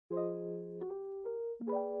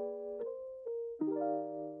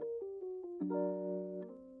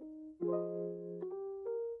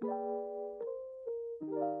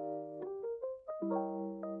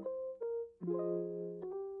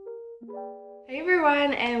Hey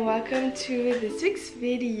everyone, and welcome to this week's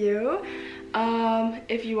video.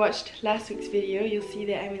 If you watched last week's video, you'll see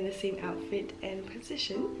that I'm in the same outfit and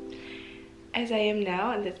position as I am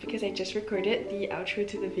now, and that's because I just recorded the outro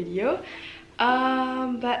to the video.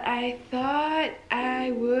 But I thought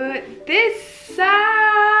I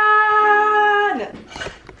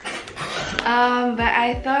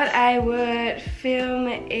would film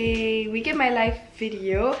a week in my life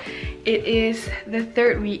video. It is the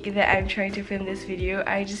third week that I'm trying to film this video.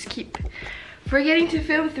 I just keep forgetting to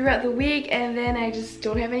film throughout the week, and then I just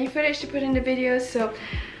don't have any footage to put in the videos. So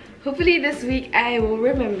hopefully this week I will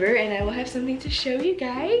remember and I will have something to show you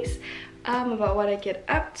guys about what I get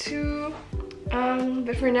up to.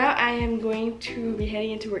 But for now, I am going to be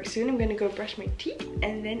heading into work soon. I'm gonna go brush my teeth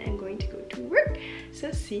and then I'm going to go to work.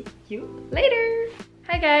 So see you later.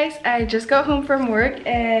 Hi guys, I just got home from work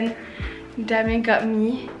and Damien got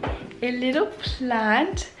me a little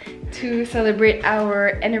plant to celebrate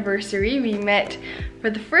our anniversary. We met for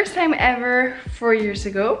the first time ever 4 years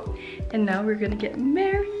ago, and now we're gonna get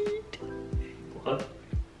married. What?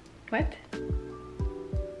 What?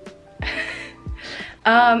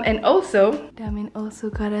 And also, Damien also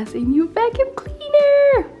got us a new vacuum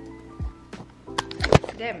cleaner.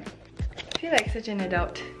 Damn, I feel like such an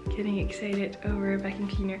adult getting excited over a vacuum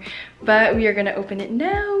cleaner, but we are gonna open it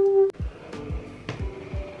now.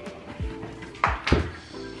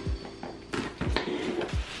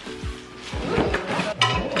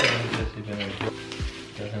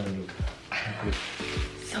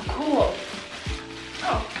 So cool.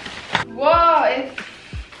 Oh. Whoa, it's...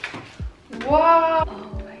 Whoa!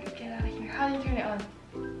 Oh my god, get out of here. How do you turn it on?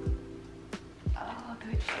 Oh,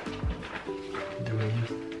 good. Do we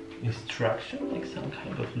use instruction like some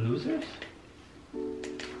kind of losers?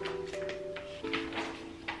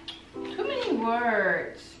 Too many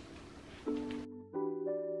words.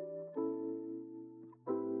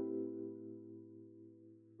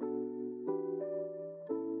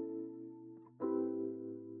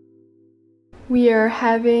 We are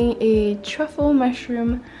having a truffle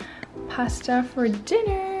mushroom pasta for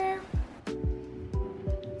dinner.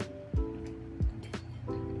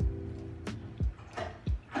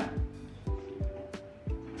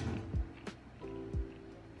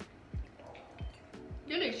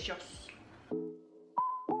 Delicious.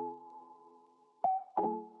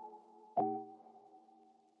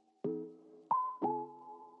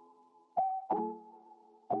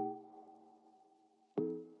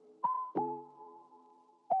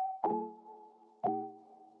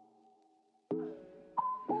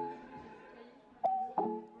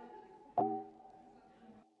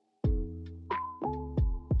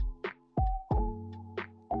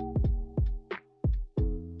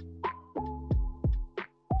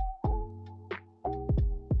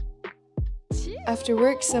 After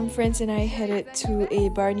work, some friends and I headed to a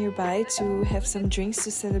bar nearby to have some drinks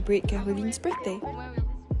to celebrate Caroline's birthday.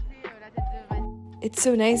 It's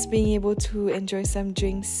so nice being able to enjoy some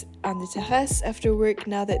drinks on the terrace after work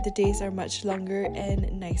now that the days are much longer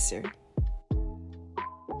and nicer.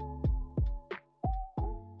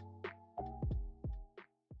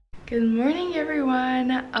 Good morning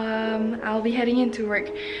everyone. I'll be heading into work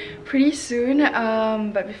pretty soon,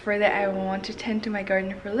 but before that I want to tend to my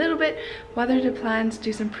garden for a little bit, water the plants,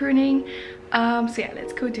 do some pruning. So yeah,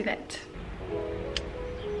 let's go do that.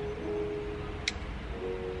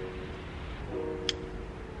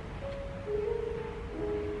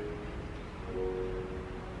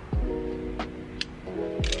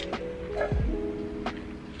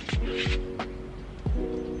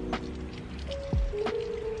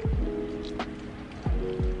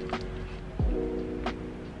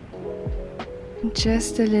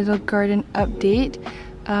 Just a little garden update.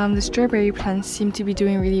 The strawberry plants seem to be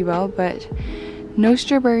doing really well, but no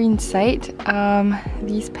strawberry in sight.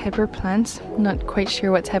 These pepper plants, not quite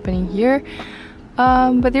sure what's happening here,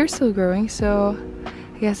 but they're still growing, so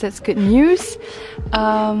I guess that's good news.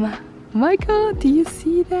 My god, do you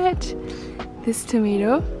see that? This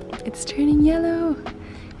tomato, it's turning yellow.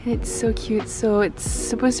 And it's so cute. So it's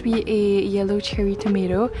supposed to be a yellow cherry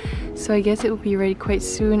tomato, so I guess it will be ready quite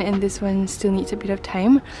soon, and this one still needs a bit of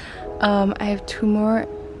time. I have 2 more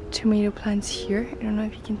tomato plants here. I don't know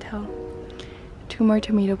if you can tell. 2 more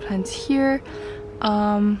tomato plants here.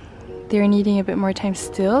 They're needing a bit more time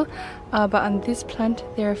still, but on this plant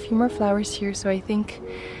there are a few more flowers here, so I think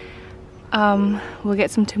we'll get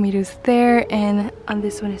some tomatoes there, and on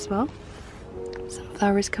this one as well, some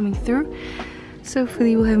flowers coming through. So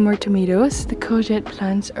hopefully we'll have more tomatoes. The courgette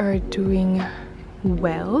plants are doing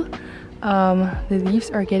well. The leaves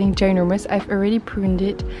are getting ginormous. I've already pruned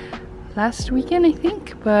it last weekend, I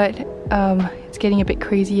think, but it's getting a bit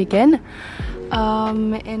crazy again.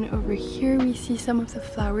 And over here we see some of the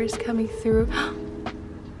flowers coming through.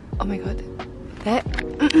 Oh my god, that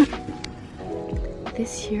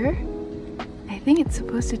this here, I think it's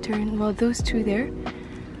supposed to turn, well, those two there,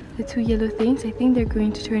 the two yellow things, I think they're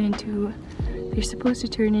going to turn into, they're supposed to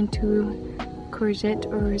turn into courgette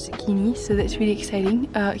or zucchini, so that's really exciting.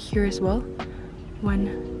 Here as well,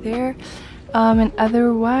 one there. And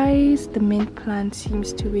otherwise the mint plant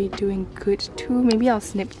seems to be doing good too. Maybe I'll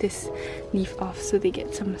snip this leaf off so they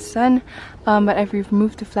get some sun, but I've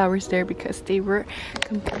removed the flowers there because they were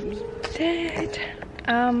completely dead.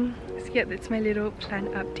 So yeah, that's my little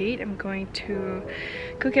plant update. I'm going to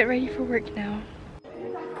go get ready for work now.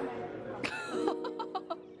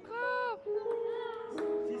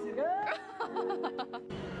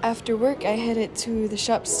 After work, I headed to the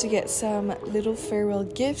shops to get some little farewell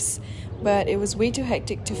gifts, but it was way too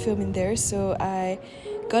hectic to film in there, so I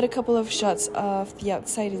got a couple of shots of the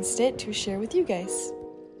outside instead to share with you guys.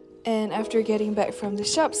 And after getting back from the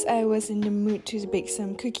shops, I was in the mood to bake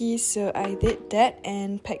some cookies, so I did that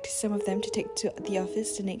and packed some of them to take to the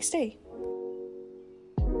office the next day.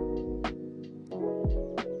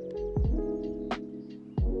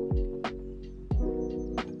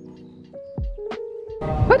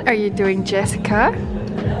 What are you doing, Jessica?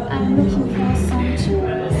 I'm looking for some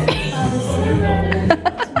tools.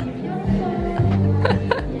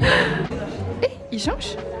 Eh, il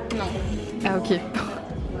change? Non. Ah, ok.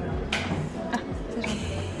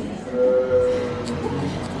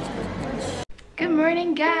 Good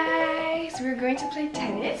morning, guys! We're going to play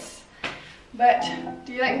tennis. But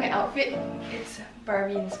do you like my outfit? It's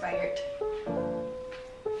Barbie inspired.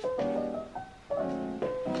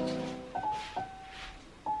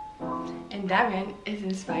 And Damien is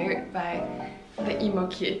inspired by the emo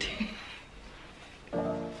kid.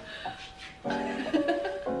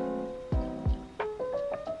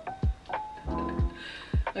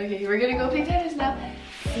 Okay, we're gonna go play tennis now.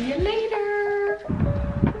 See you later!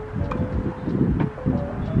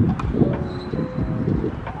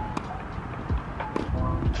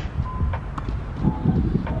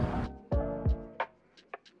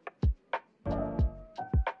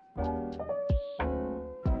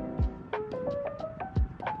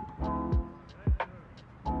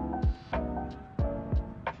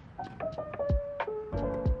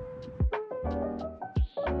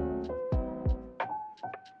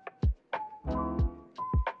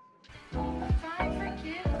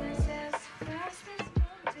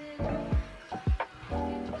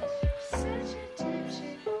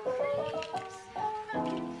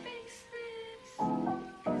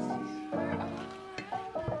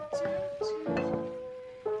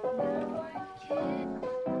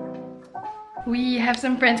 We have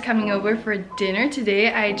some friends coming over for dinner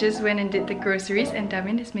today. I just went and did the groceries and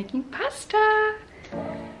Damien is making pasta.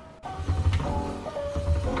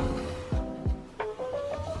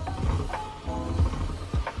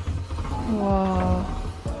 Wow.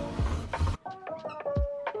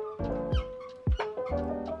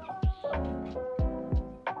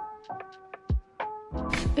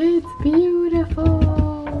 It's beautiful.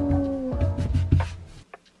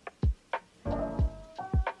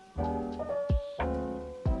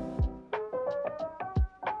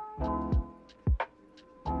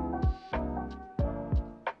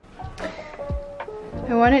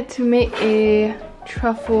 I wanted to make a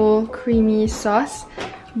truffle creamy sauce,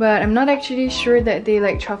 but I'm not actually sure that they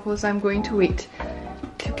like truffles, so I'm going to wait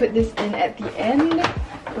to put this in at the end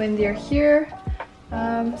when they're here.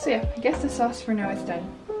 So yeah, I guess the sauce for now is done.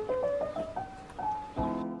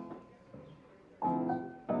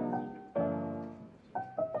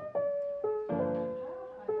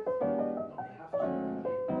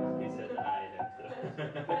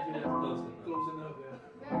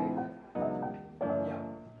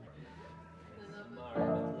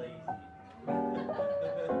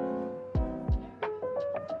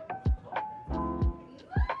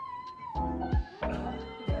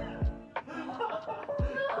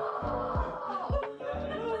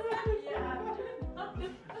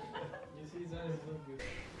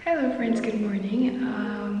 Hello friends, good morning.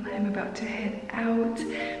 I'm about to head out,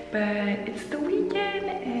 but it's the weekend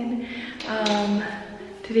and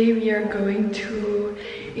today we are going to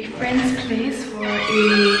a friend's place for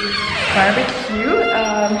a barbecue.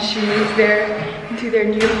 She moved there into their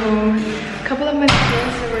new home a couple of months ago,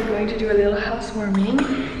 so we're going to do a little housewarming.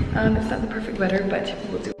 It's not the perfect weather, but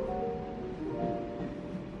we'll do.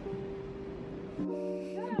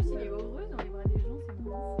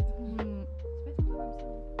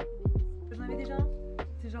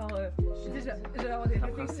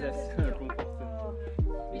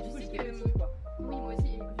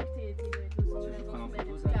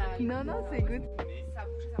 Non, non, c'est good.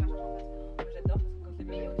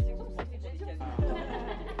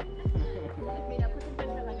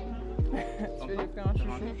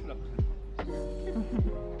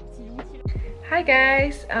 Hi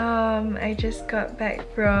guys, I just got back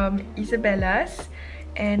from Isabella's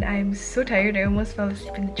and I'm so tired. I almost fell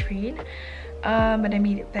asleep in the train, but I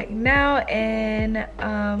made it back now, and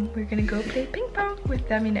we're gonna go play ping pong with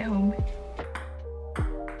Damien at home.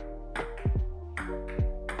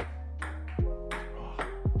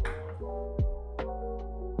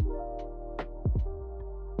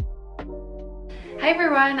 Hi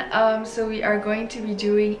everyone, so we are going to be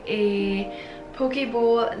doing a poke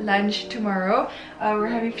bowl lunch tomorrow. We're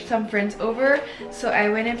having some friends over, so I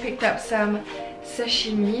went and picked up some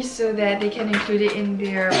sashimi so that they can include it in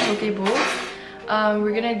their poke bowls.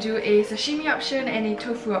 We're gonna do a sashimi option and a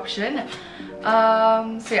tofu option.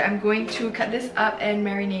 So yeah, I'm going to cut this up and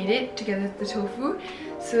marinate it together with the tofu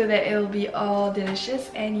so that it'll be all delicious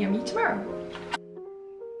and yummy tomorrow.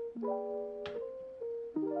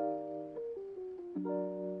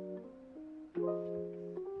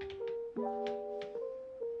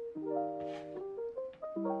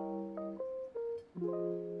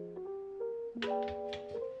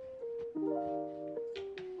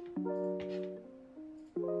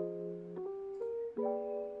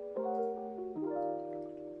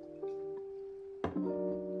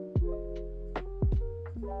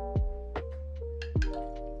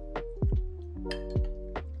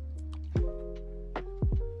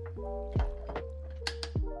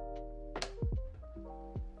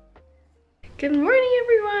 Good morning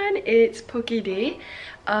everyone, it's poke day,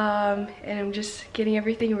 and I'm just getting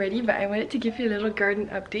everything ready, but I wanted to give you a little garden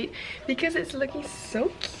update because it's looking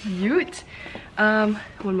so cute. One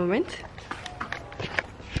moment.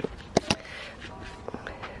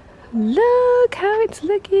 Look how it's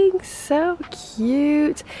looking, so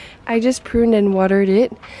cute. I just pruned and watered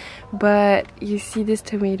it, but you see this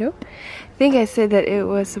tomato? I think I said that it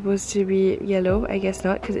was supposed to be yellow. I guess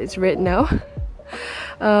not, because it's red now.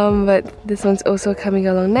 But this one's also coming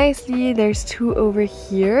along nicely. There's two over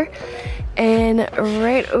here, and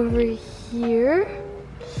right over here,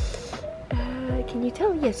 can you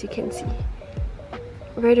tell? Yes, you can see.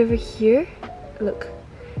 Right over here, look,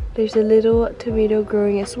 there's a little tomato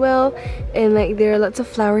growing as well, and like there are lots of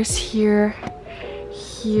flowers here,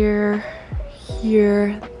 here,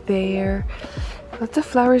 there. Lots of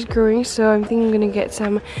flowers growing, so I'm thinking I'm gonna get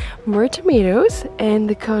some more tomatoes, and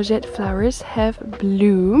the courgette flowers have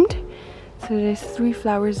bloomed. So there's 3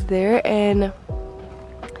 flowers there, and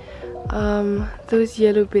those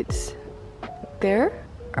yellow bits there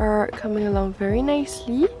are coming along very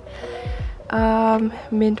nicely.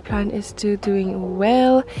 Mint plant is still doing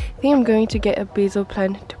well. I think I'm going to get a basil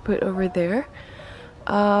plant to put over there.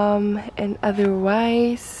 And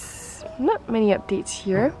otherwise, not many updates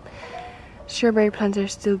here. Strawberry plants are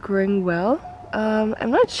still growing well.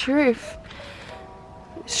 I'm not sure if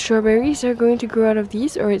strawberries are going to grow out of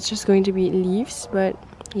these or it's just going to be leaves, but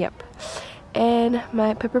yep. And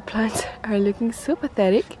my pepper plants are looking so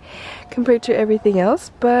pathetic compared to everything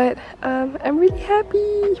else, but I'm really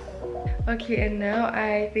happy. Okay, and now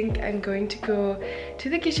I think I'm going to go to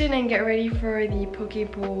the kitchen and get ready for the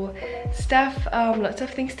poke bowl stuff. Lots of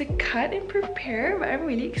things to cut and prepare, but I'm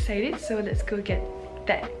really excited, so let's go get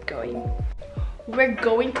that going. We're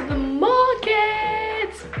going to the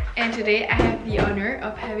market! And today I have the honor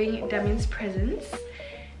of having Damien's presence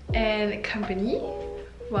and company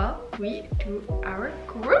while we do our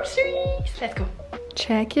groceries. Let's go.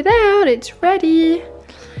 Check it out, it's ready.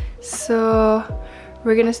 So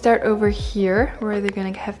we're gonna start over here where they're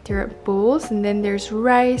gonna have their bowls, and then there's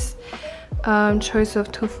rice, choice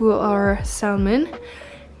of tofu or salmon,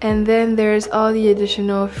 and then there's all the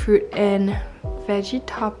additional fruit and veggie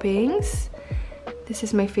toppings. This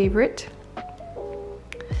is my favorite.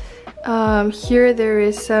 Here there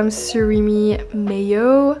is some surimi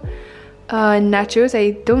mayo, nachos.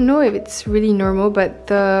 I don't know if it's really normal, but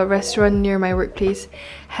the restaurant near my workplace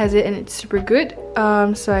has it and it's super good.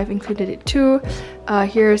 So I've included it too.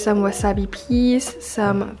 Here are some wasabi peas,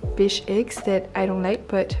 some fish eggs that I don't like,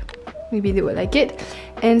 but maybe they would like it,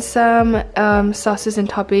 and some sauces and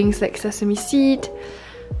toppings like sesame seed,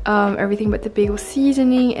 everything but the bagel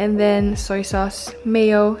seasoning, and then soy sauce,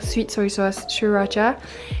 mayo, sweet soy sauce, sriracha,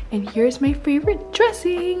 and here's my favorite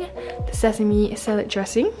dressing, the sesame salad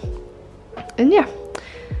dressing. And yeah,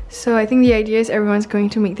 so I think the idea is everyone's going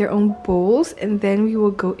to make their own bowls, and then we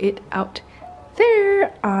will go eat out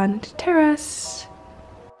there on the terrace.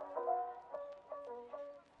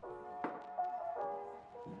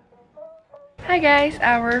 Hi guys,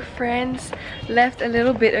 our friends left a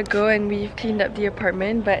little bit ago and we've cleaned up the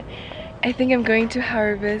apartment, but I think I'm going to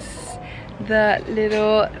harvest the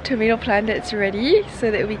little tomato plant that's ready so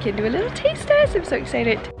that we can do a little taste test. I'm so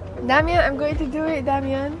excited. Damian, I'm going to do it,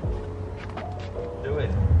 Damian. Do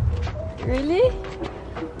it. Really?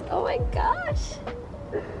 Oh my gosh.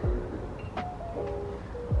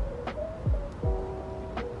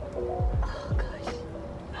 Oh gosh.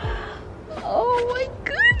 Oh my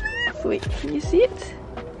goodness. Wait, can you see it?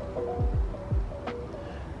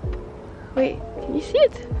 Wait, can you see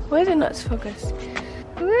it? Why is it not focused?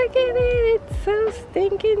 Look at it, it's so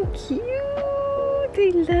stinking cute.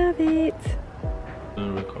 I love it. I'll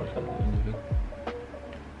record something.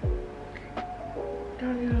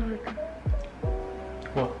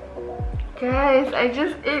 What? Guys, I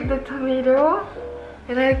just ate the tomato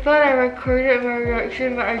and I thought I recorded my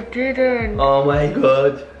reaction, but I didn't. Oh my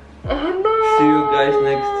god. Oh no! See you guys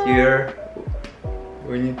next year.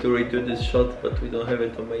 We need to redo this shot, but we don't have a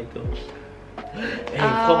tomato. Hey,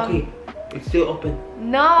 coffee! It's still open.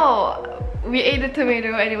 No! We ate the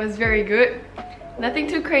tomato and it was very good. Nothing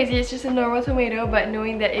too crazy, it's just a normal tomato, but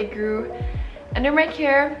knowing that it grew under my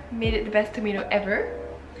care made it the best tomato ever.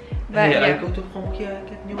 But hey, yeah. I go to home care, I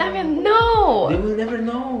get new one. Damian, no! They will never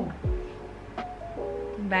know.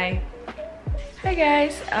 Bye. Hi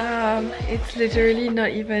guys, it's literally not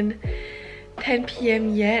even 10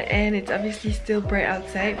 p.m. yet and it's obviously still bright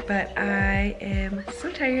outside, but I am so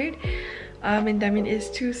tired. And Damian is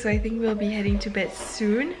too, so I think we'll be heading to bed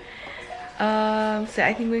soon. So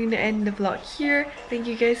I think we're going to end the vlog here. Thank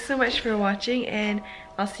you guys so much for watching and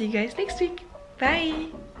I'll see you guys next week. Bye!